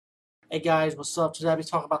Hey guys, what's up? Today I'll be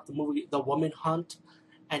talking about the movie The Woman Hunt.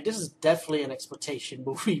 And this is definitely an exploitation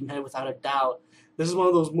movie, man, without a doubt. This is one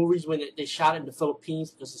of those movies when they shot in the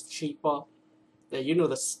Philippines because it's cheaper. Yeah, you know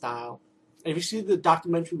the style. And if you see the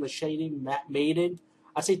documentary Machete Maiden,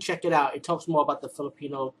 I say check it out. It talks more about the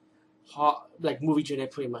Filipino like movie genre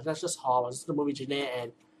pretty much. That's just horror. It's the movie genre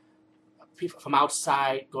and people from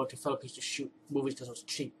outside going to Philippines to shoot movies because it was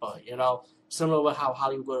cheaper, you know? Similar with how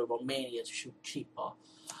Hollywood go to Romania to shoot cheaper.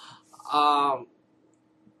 Um,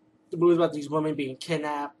 the movie about these women being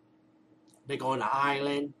kidnapped. They go on an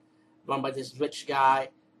island run by this rich guy,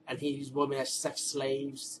 and he uses women as sex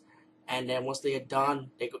slaves. And then once they are done,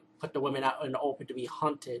 they put the women out in the open to be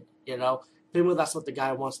hunted. You know, pretty much that's what the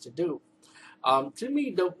guy wants to do. To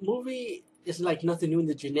me, the movie is like nothing new in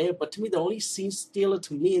the genre, but to me, the only scene stealer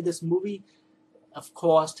to me in this movie, of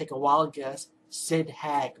course, take a wild guess, Sid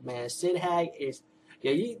Haig, man. Sid Haig is,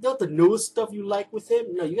 yeah, you know the newest stuff you like with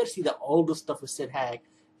him? No, you gotta see the older stuff with Sid Haig.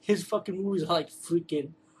 His fucking movies are like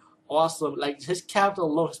freaking awesome. Like his character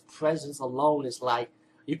alone, his presence alone is like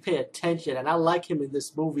you pay attention, and I like him in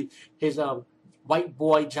this movie. His white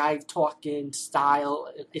boy jive talking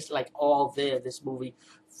style, it's like all there. This movie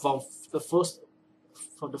from the first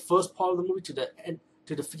from the first part of the movie to the end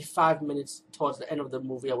to the 55 minutes towards the end of the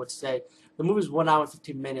movie. I would say the movie is 1 hour and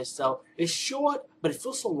 15 minutes, so it's short, but it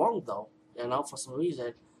feels so long though. You know, for some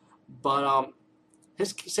reason. But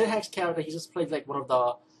his Sid Haig's character, he just plays like one of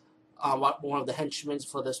the henchmen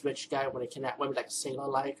for this rich guy when he kidnap women like a sailor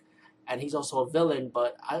like, and he's also a villain.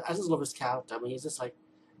 But I just love his character. I mean, he's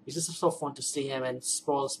just so fun to see him. And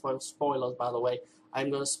spoilers by the way. I'm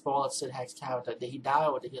gonna spoil Sid Haig's character. Did he die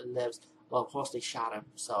or did he live? Well, of course they shot him.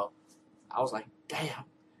 So I was like, damn,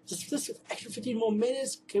 just extra 15 more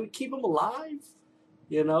minutes. Can we keep him alive?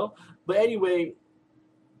 You know. But anyway,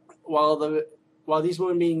 while the while these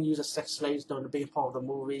women being used as sex slaves during the big part of the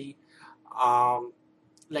movie, um,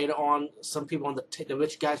 later on, some people on the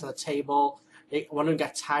rich guys on the table, one of them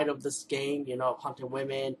got tired of this game, you know, hunting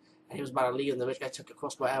women, and he was about to leave, and the rich guy took a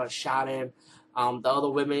crossbow arrow and shot him. The other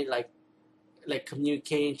women like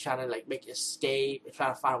communicating, trying to like make escape,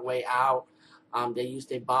 trying to find a way out. They use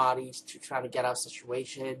their bodies to try to get out of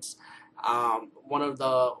situations. One of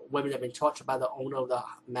the women that been tortured by the owner of the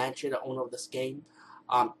mansion, the owner of this game,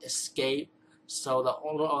 escaped. So the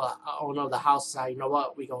owner of the house said, you know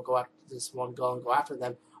what, we're gonna go after this one girl and go after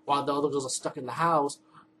them, while the other girls are stuck in the house.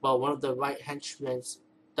 But one of the right henchmen,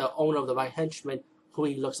 the owner of the right henchman, who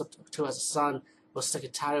he looks up to as a son, was sick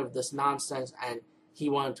and tired of this nonsense, and he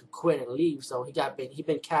wanted to quit and leave. So he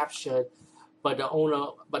been captured, but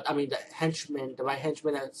the henchman, the right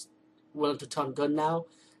henchman that's willing to turn good now,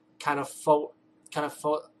 kind of fought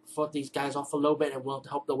fought these guys off a little bit and willing to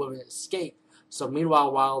help the women escape. So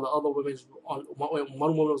meanwhile, while the other women's on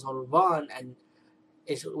one woman was on the run, and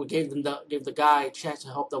we gave the guy a chance to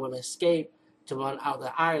help the women escape to run out of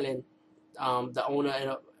the island. The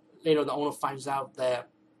owner later the owner finds out that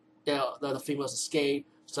the females escaped.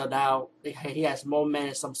 So now he has more men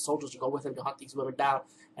and some soldiers to go with him to hunt these women down,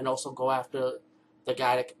 and also go after the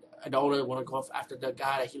guy the owner want to go after the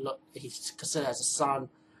guy that he's considered as a son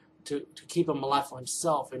to keep him alive for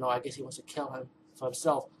himself. You know, I guess he wants to kill him for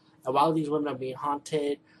himself. And while these women are being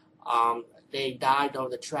hunted, they died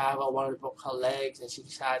during the travel. One of them broke her legs, and she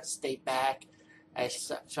decided to stay back and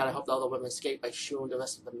she's trying to help the other women escape by shooting the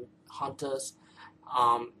rest of the hunters.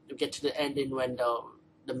 You get to the ending when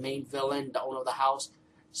the main villain, the owner of the house,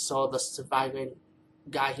 saw the surviving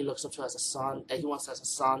guy he looks up to as a son, that he wants as a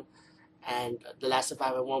son, and the last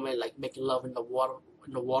surviving woman like making love in the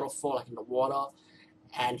waterfall, like in the water,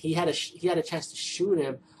 and he had a chance to shoot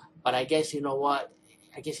him, but I guess you know what.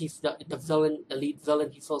 I guess the villain, the lead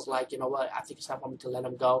villain. He feels like, you know what, I think it's time for me to let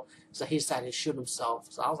him go. So he decided to shoot himself.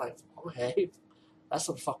 So I was like, okay, that's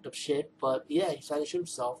some fucked up shit. But yeah, he decided to shoot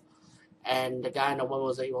himself, and the guy and the woman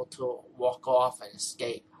was able to walk off and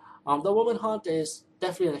escape. The Woman Hunt is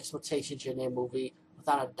definitely an exploitation genre movie,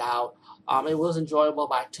 without a doubt. It was enjoyable,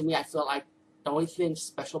 but to me, I feel like the only thing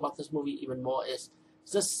special about this movie even more is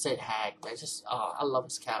just Sid Haig. Man. It's just I love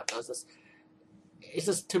his character. It's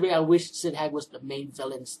just to me. I wish Sid Haig was the main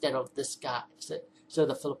villain instead of this guy, instead of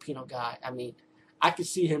the Filipino guy. I mean, I could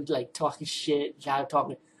see him like talking shit, jive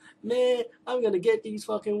talking. Man, I'm gonna get these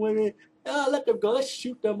fucking women. Let them go. Let's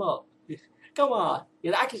shoot them up. Come on.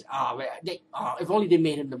 You know, I could. Oh man, if only they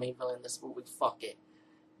made him the main villain in this movie. Fuck it.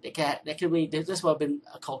 They can't. They could be. This would have been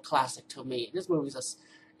a cult classic to me. This movie was just.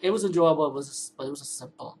 It was enjoyable. But it was a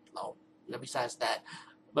simple. No. Besides that.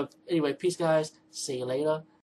 But anyway, peace, guys. See you later.